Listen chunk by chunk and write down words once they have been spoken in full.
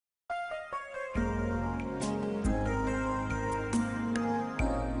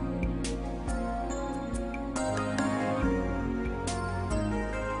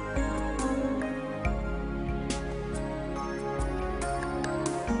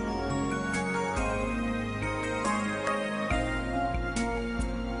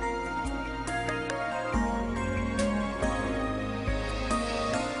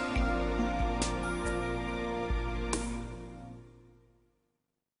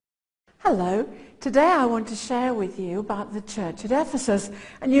Hello. Today I want to share with you about the church at Ephesus.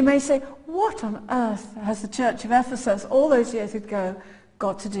 And you may say, what on earth has the church of Ephesus all those years ago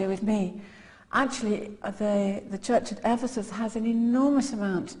got to do with me? Actually, the church at Ephesus has an enormous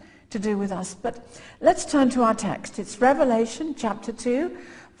amount to do with us. But let's turn to our text. It's Revelation chapter 2,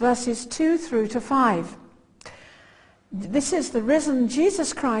 verses 2 through to 5. This is the risen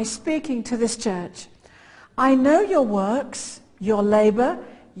Jesus Christ speaking to this church. I know your works, your labor,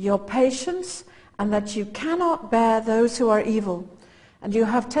 your patience, and that you cannot bear those who are evil. And you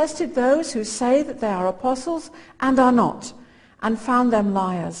have tested those who say that they are apostles and are not, and found them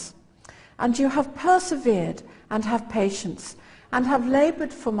liars. And you have persevered and have patience, and have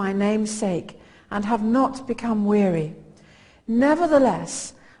labored for my name's sake, and have not become weary.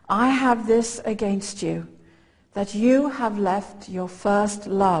 Nevertheless, I have this against you, that you have left your first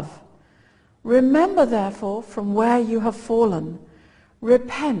love. Remember, therefore, from where you have fallen.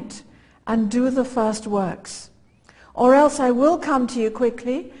 Repent and do the first works, or else I will come to you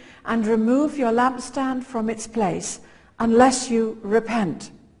quickly and remove your lampstand from its place, unless you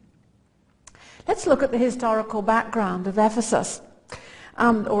repent. Let's look at the historical background of Ephesus,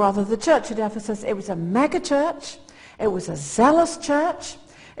 or rather the church at Ephesus. It was a mega church, it was a zealous church,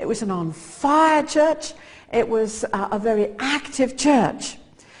 it was an on-fire church, it was a very active church,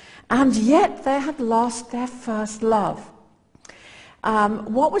 and yet they had lost their first love.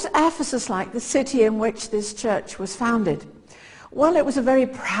 What was Ephesus like, the city in which this church was founded? Well, it was a very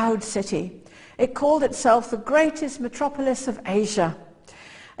proud city. It called itself the greatest metropolis of Asia.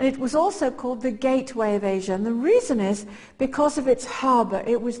 And it was also called the Gateway of Asia. And the reason is because of its harbor.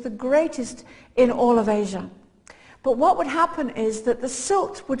 It was the greatest in all of Asia. But what would happen is that the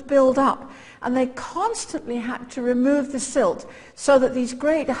silt would build up, and they constantly had to remove the silt so that these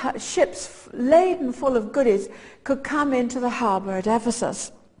great ships laden full of goodies could come into the harbor at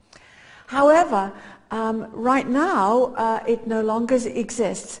Ephesus. However, right now it no longer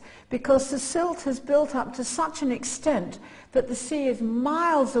exists, because the silt has built up to such an extent that the sea is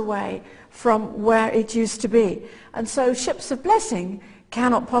miles away from where it used to be. And so ships of blessing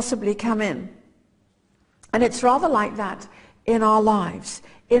cannot possibly come in. And it's rather like that in our lives,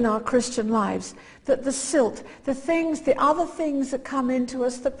 in our Christian lives, that the silt, the other things that come into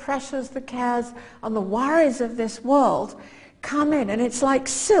us, the pressures, the cares, and the worries of this world come in. And it's like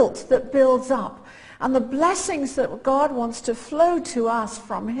silt that builds up. And the blessings that God wants to flow to us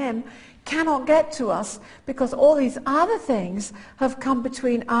from him cannot get to us, because all these other things have come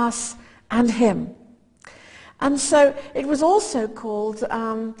between us and him. And so it was also called,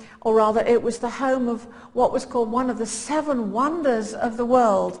 or rather it was the home of what was called one of the 7 wonders of the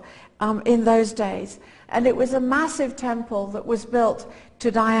world in those days. And it was a massive temple that was built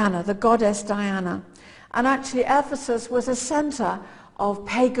to Diana, the goddess Diana. And actually Ephesus was a center of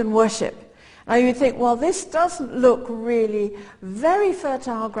pagan worship. Now you think, well, this doesn't look really very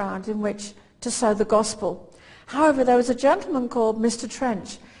fertile ground in which to sow the gospel. However, there was a gentleman called Mr.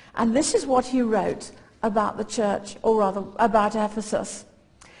 Trench, and this is what he wrote about the church, or rather about Ephesus.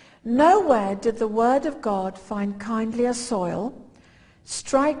 Nowhere did the word of God find kindlier soil,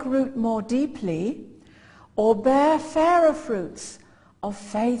 strike root more deeply, or bear fairer fruits of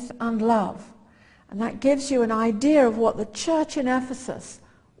faith and love. And that gives you an idea of what the church in Ephesus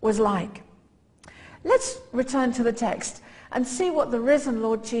was like. Let's return to the text and see what the risen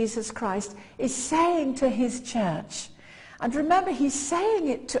Lord Jesus Christ is saying to his church. And remember, he's saying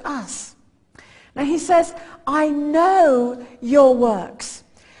it to us. Now he says, I know your works.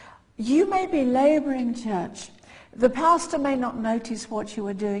 You may be laboring, church. The pastor may not notice what you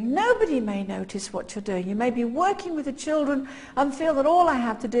are doing. Nobody may notice what you're doing. You may be working with the children and feel that all I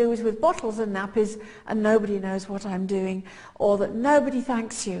have to do is with bottles and nappies and nobody knows what I'm doing, or that nobody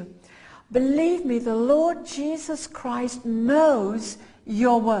thanks you. Believe me, the Lord Jesus Christ knows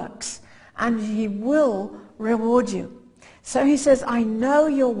your works, and he will reward you. So he says, I know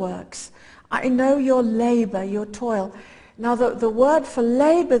your works. I know your labor, your toil. Now the word for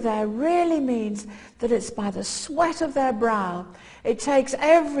labor there really means that it's by the sweat of their brow. It takes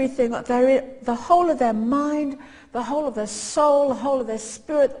everything, the whole of their mind, the whole of their soul, the whole of their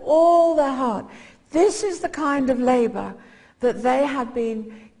spirit, all their heart. This is the kind of labor that they have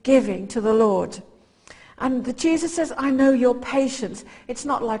been giving to the Lord. And Jesus says, I know your patience. It's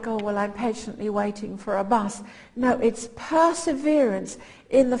not like, oh, well, I'm patiently waiting for a bus. No, it's perseverance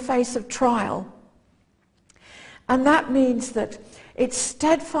in the face of trial. And that means that it's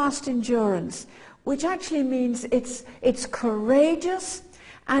steadfast endurance, which actually means it's courageous,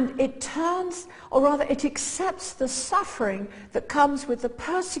 and it turns, or rather it accepts the suffering that comes with the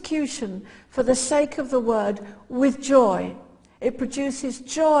persecution for the sake of the word with joy. It produces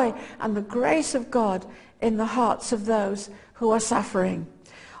joy and the grace of God in the hearts of those who are suffering.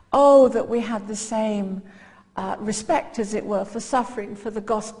 Oh, that we had the same respect, as it were, for suffering for the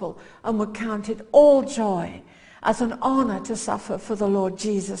gospel, and would count it all joy as an honor to suffer for the Lord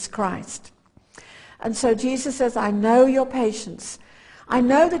Jesus Christ. And so Jesus says, I know your patience. I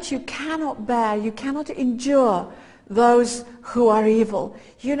know that you cannot bear, you cannot endure those who are evil.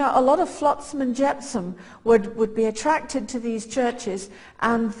 You know, a lot of flotsam and jetsam would be attracted to these churches,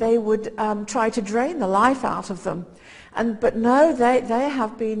 and they would try to drain the life out of them. But no, they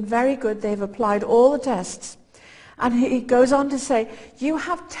have been very good. They've applied all the tests. And he goes on to say, you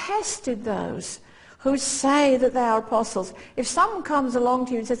have tested those who say that they are apostles. If someone comes along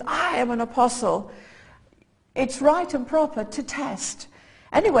to you and says, I am an apostle, it's right and proper to test.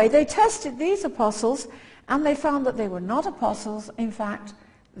 Anyway, they tested these apostles, and they found that they were not apostles. In fact,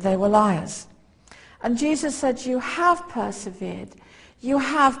 they were liars. And Jesus said, you have persevered, you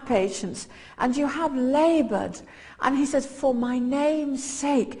have patience, and you have labored. And he says, for my name's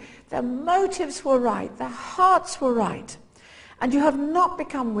sake, their motives were right, their hearts were right, and you have not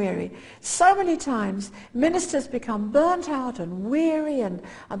become weary. So many times, ministers become burnt out and weary and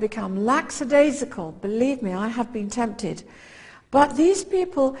become lackadaisical. Believe me, I have been tempted. But these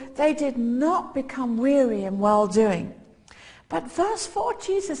people, they did not become weary in well-doing. But verse 4,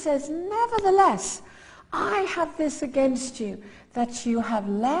 Jesus says, nevertheless, I have this against you, that you have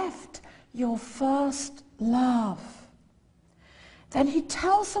left your first love. Then he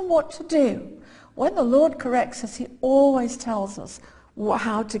tells them what to do. When the Lord corrects us, he always tells us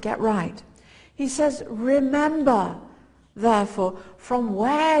how to get right. He says, remember, therefore, from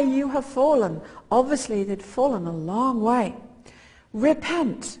where you have fallen. Obviously, they'd fallen a long way.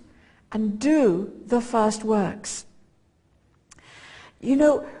 Repent and do the first works. You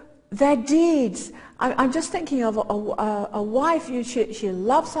know, their deeds. I'm just thinking of a wife. She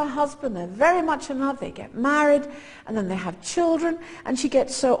loves her husband. They're very much in love. They get married, and then they have children, and she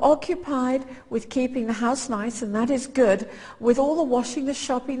gets so occupied with keeping the house nice, and that is good, with all the washing, the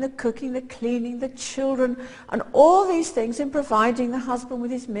shopping, the cooking, the cleaning, the children, and all these things, and providing the husband with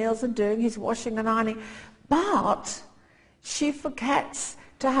his meals and doing his washing and ironing. But she forgets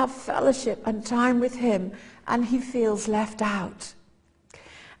to have fellowship and time with him, and he feels left out.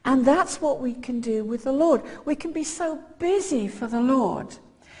 And that's what we can do with the Lord. We can be so busy for the Lord,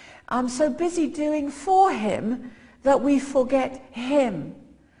 so busy doing for him, that we forget him.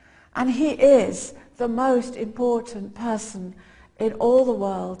 And he is the most important person in all the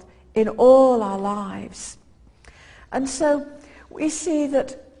world, in all our lives. And so we see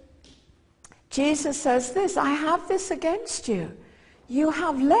that Jesus says this, I have this against you. You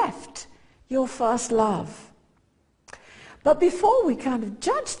have left your first love. But before we kind of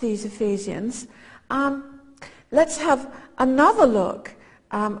judge these Ephesians, let's have another look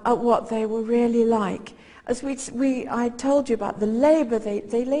at what they were really like. As I told you about the labor,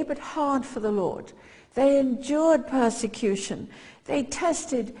 they labored hard for the Lord. They endured persecution. They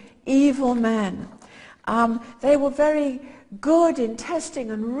tested evil men. They were very good in testing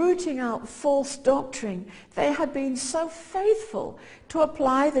and rooting out false doctrine. They had been so faithful to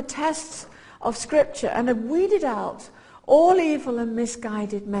apply the tests of Scripture and had weeded out all evil and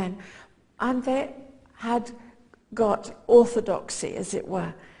misguided men. And they had got orthodoxy, as it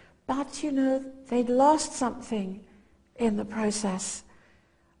were. But, you know, they'd lost something in the process.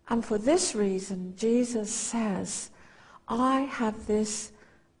 And for this reason, Jesus says, I have this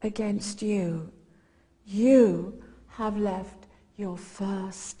against you. You have left your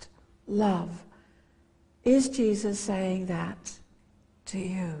first love. Is Jesus saying that to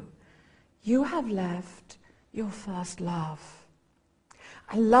you? You have left your first love.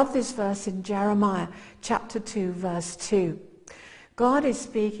 I love this verse in Jeremiah chapter 2, verse 2. God is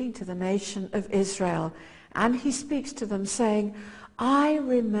speaking to the nation of Israel, and he speaks to them saying, I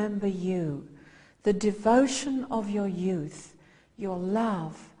remember you, the devotion of your youth, your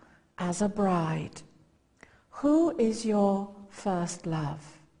love as a bride. Who is your first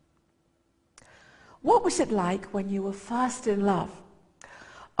love? What was it like when you were first in love?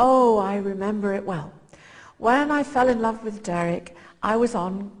 Oh, I remember it well. When I fell in love with Derek, I was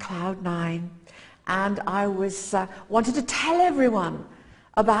on cloud 9, and I wanted to tell everyone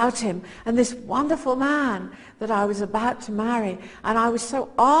about him and this wonderful man that I was about to marry, and I was so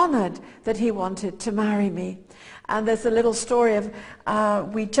honored that he wanted to marry me. And there's a little story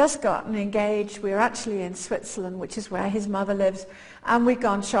of we'd just gotten engaged. We were actually in Switzerland, which is where his mother lives, and we'd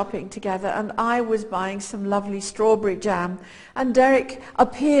gone shopping together, and I was buying some lovely strawberry jam, and Derek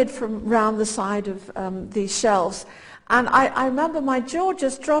appeared from round the side of these shelves, And I remember my jaw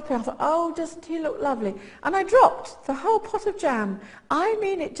just dropping. I thought, oh, doesn't he look lovely? And I dropped the whole pot of jam. I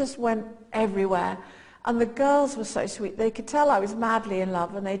mean, it just went everywhere. And the girls were so sweet. They could tell I was madly in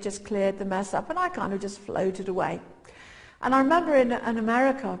love, and they just cleared the mess up, and I kind of just floated away. And I remember in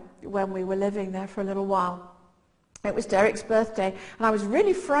America, when we were living there for a little while, it was Derek's birthday, and I was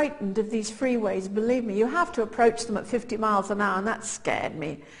really frightened of these freeways. Believe me, you have to approach them at 50 miles an hour, and that scared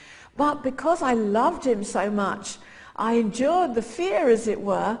me. But because I loved him so much, I endured the fear, as it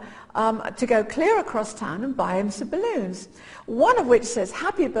were, to go clear across town and buy him some balloons. One of which says,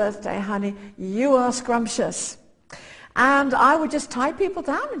 "Happy birthday, honey, you are scrumptious." And I would just tie people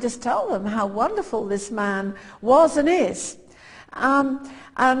down and just tell them how wonderful this man was and is.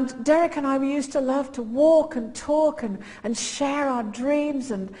 And Derek and I, we used to love to walk and talk and share our dreams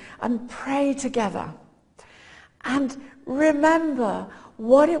and pray together. And remember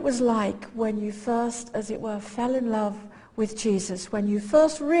what it was like when you first, as it were, fell in love with Jesus, when you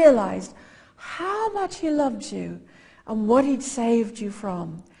first realized how much he loved you and what he'd saved you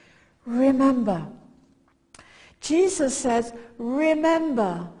from. Remember. Jesus says,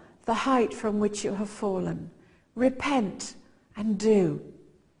 remember the height from which you have fallen. Repent and do.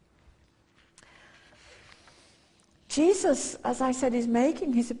 Jesus, as I said, is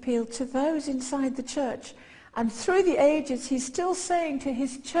making his appeal to those inside the church. And through the ages, he's still saying to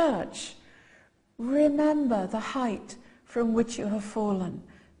his church, remember the height from which you have fallen,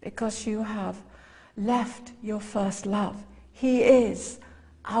 because you have left your first love. He is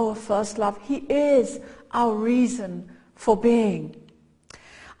our first love. He is our reason for being.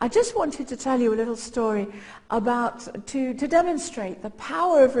 I just wanted to tell you a little story about, to demonstrate the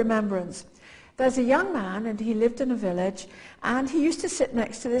power of remembrance. There's a young man, and he lived in a village, and he used to sit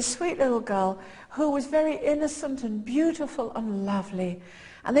next to this sweet little girl who was very innocent and beautiful and lovely.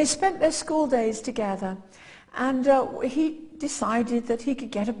 And they spent their school days together. And he decided that he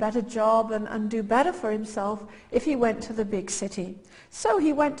could get a better job and do better for himself if he went to the big city. So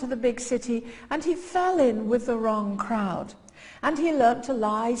he went to the big city, and he fell in with the wrong crowd. And he learnt to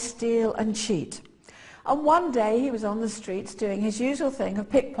lie, steal, and cheat. And one day he was on the streets doing his usual thing of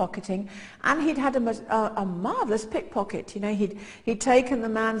pickpocketing, and he'd had a marvelous pickpocket. You know, he'd taken the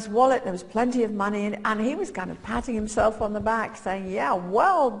man's wallet, there was plenty of money in it, and he was kind of patting himself on the back saying, yeah,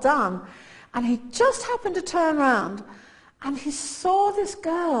 well done. And he just happened to turn around, and he saw this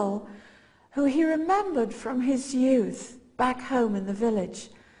girl who he remembered from his youth back home in the village.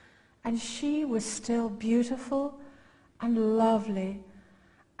 And she was still beautiful and lovely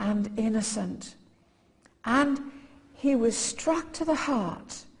and innocent. And he was struck to the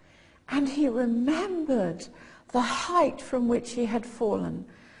heart, and he remembered the height from which he had fallen,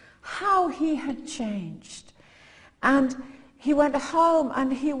 how he had changed. And he went home,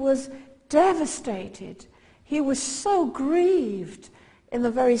 and he was devastated. He was so grieved in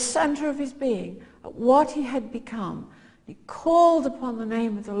the very center of his being at what he had become. He called upon the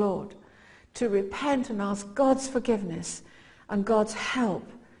name of the Lord to repent and ask God's forgiveness and God's help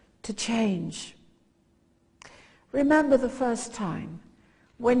to change. Remember the first time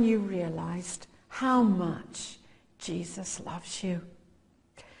when you realized how much Jesus loves you.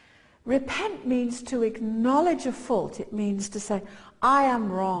 Repent means to acknowledge a fault. It means to say, I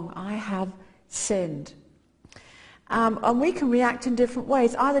am wrong, I have sinned. And we can react in different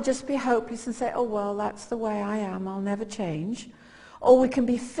ways. Either just be hopeless and say, oh, well, that's the way I am, I'll never change. Or we can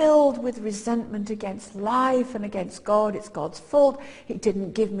be filled with resentment against life and against God. It's God's fault. He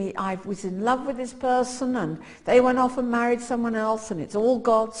didn't give me, I was in love with this person and they went off and married someone else and it's all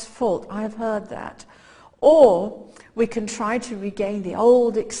God's fault. I've heard that. Or we can try to regain the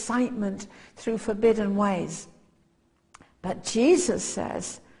old excitement through forbidden ways. But Jesus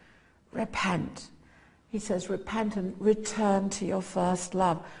says, repent. He says, repent and return to your first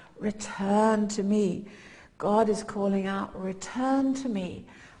love. Return to me. God is calling out, return to me.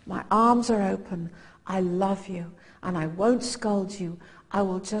 My arms are open. I love you, and I won't scold you. I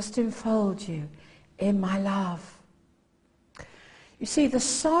will just enfold you in my love. You see, the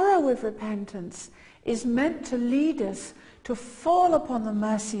sorrow of repentance is meant to lead us to fall upon the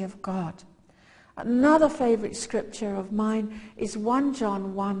mercy of God. Another favorite scripture of mine is 1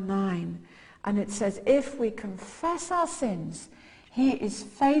 John 1:9, and it says, if we confess our sins, he is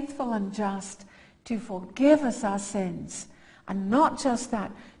faithful and just to forgive us our sins, and not just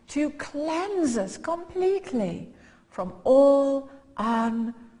that, to cleanse us completely from all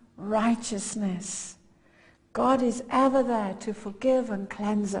unrighteousness. God is ever there to forgive and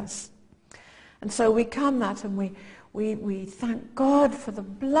cleanse us. And so we come that and we thank God for the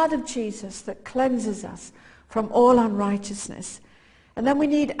blood of Jesus that cleanses us from all unrighteousness. And then we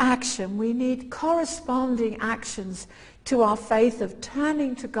need action. We need corresponding actions to our faith of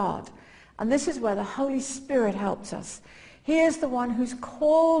turning to God. And this is where the Holy Spirit helps us. He is the one who's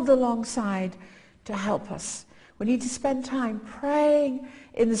called alongside to help us. We need to spend time praying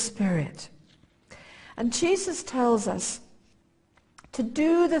in the Spirit. And Jesus tells us to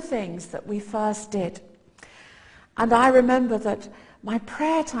do the things that we first did. And I remember that my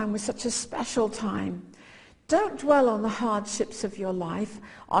prayer time was such a special time. Don't dwell on the hardships of your life,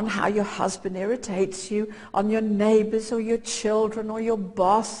 on how your husband irritates you, on your neighbors or your children or your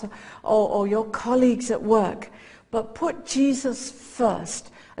boss or your colleagues at work. But put Jesus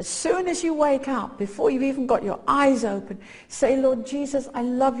first. As soon as you wake up, before you've even got your eyes open, say, Lord Jesus, I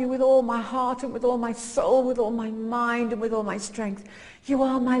love you with all my heart and with all my soul, with all my mind and with all my strength. You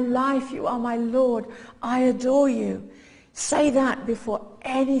are my life. You are my Lord. I adore you. Say that before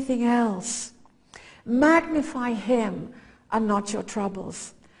anything else. Magnify him and not your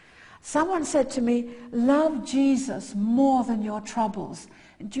troubles. Someone said to me, love Jesus more than your troubles.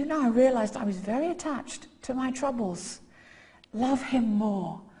 And do you know, I realized I was very attached to my troubles. Love him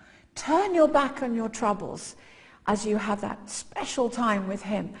more. Turn your back on your troubles as you have that special time with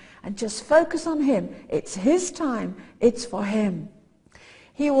him and just focus on him. It's his time. It's for him.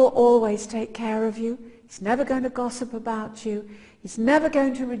 He will always take care of you. He's never going to gossip about you. He's never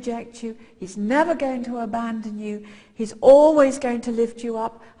going to reject you. He's never going to abandon you. He's always going to lift you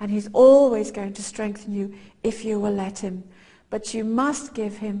up, and he's always going to strengthen you if you will let him. But you must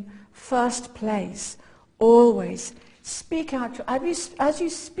give him first place, always. Speak out. As you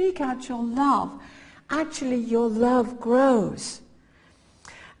speak out your love, actually your love grows.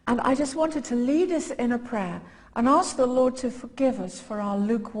 And I just wanted to lead us in a prayer and ask the Lord to forgive us for our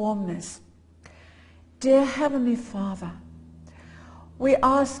lukewarmness. Dear Heavenly Father, I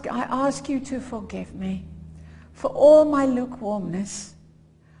ask you to forgive me for all my lukewarmness.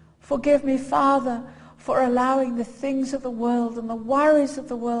 Forgive me, Father, for allowing the things of the world and the worries of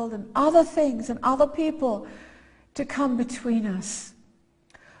the world and other things and other people to come between us.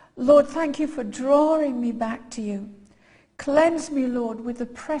 Lord, thank you for drawing me back to you. Cleanse me, Lord, with the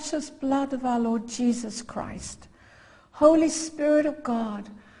precious blood of our Lord Jesus Christ. Holy Spirit of God,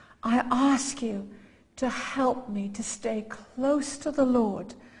 I ask you to help me to stay close to the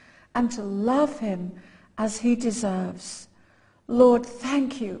Lord and to love him as he deserves. Lord,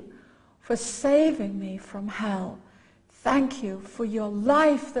 thank you for saving me from hell. Thank you for your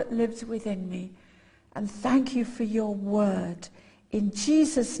life that lives within me. And thank you for your word. In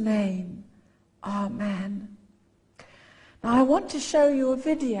Jesus' name, amen. Now I want to show you a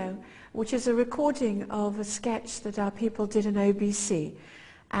video, which is a recording of a sketch that our people did in OBC.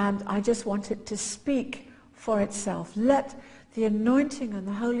 And I just want it to speak for itself. Let the anointing and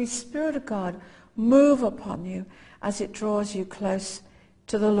the Holy Spirit of God move upon you as it draws you close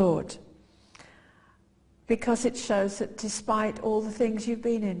to the Lord. Because it shows that despite all the things you've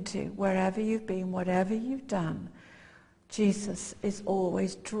been into, wherever you've been, whatever you've done, Jesus is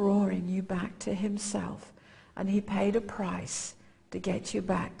always drawing you back to himself. And he paid a price to get you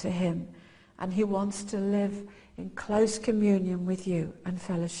back to him. And he wants to live in close communion with you and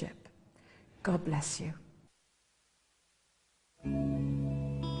fellowship. God bless you.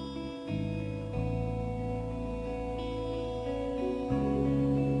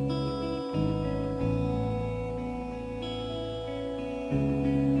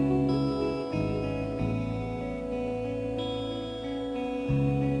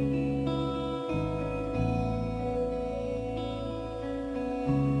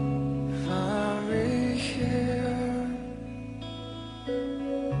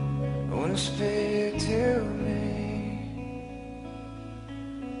 Speak to me.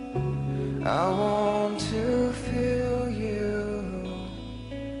 I want to feel you.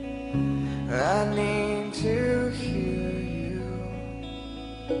 I need to hear you.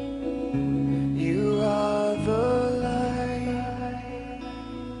 You are the light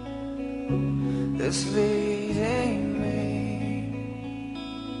that's leading me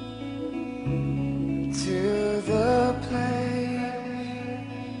to the place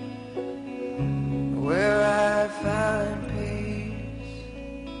where I find peace.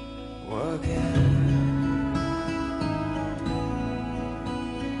 What can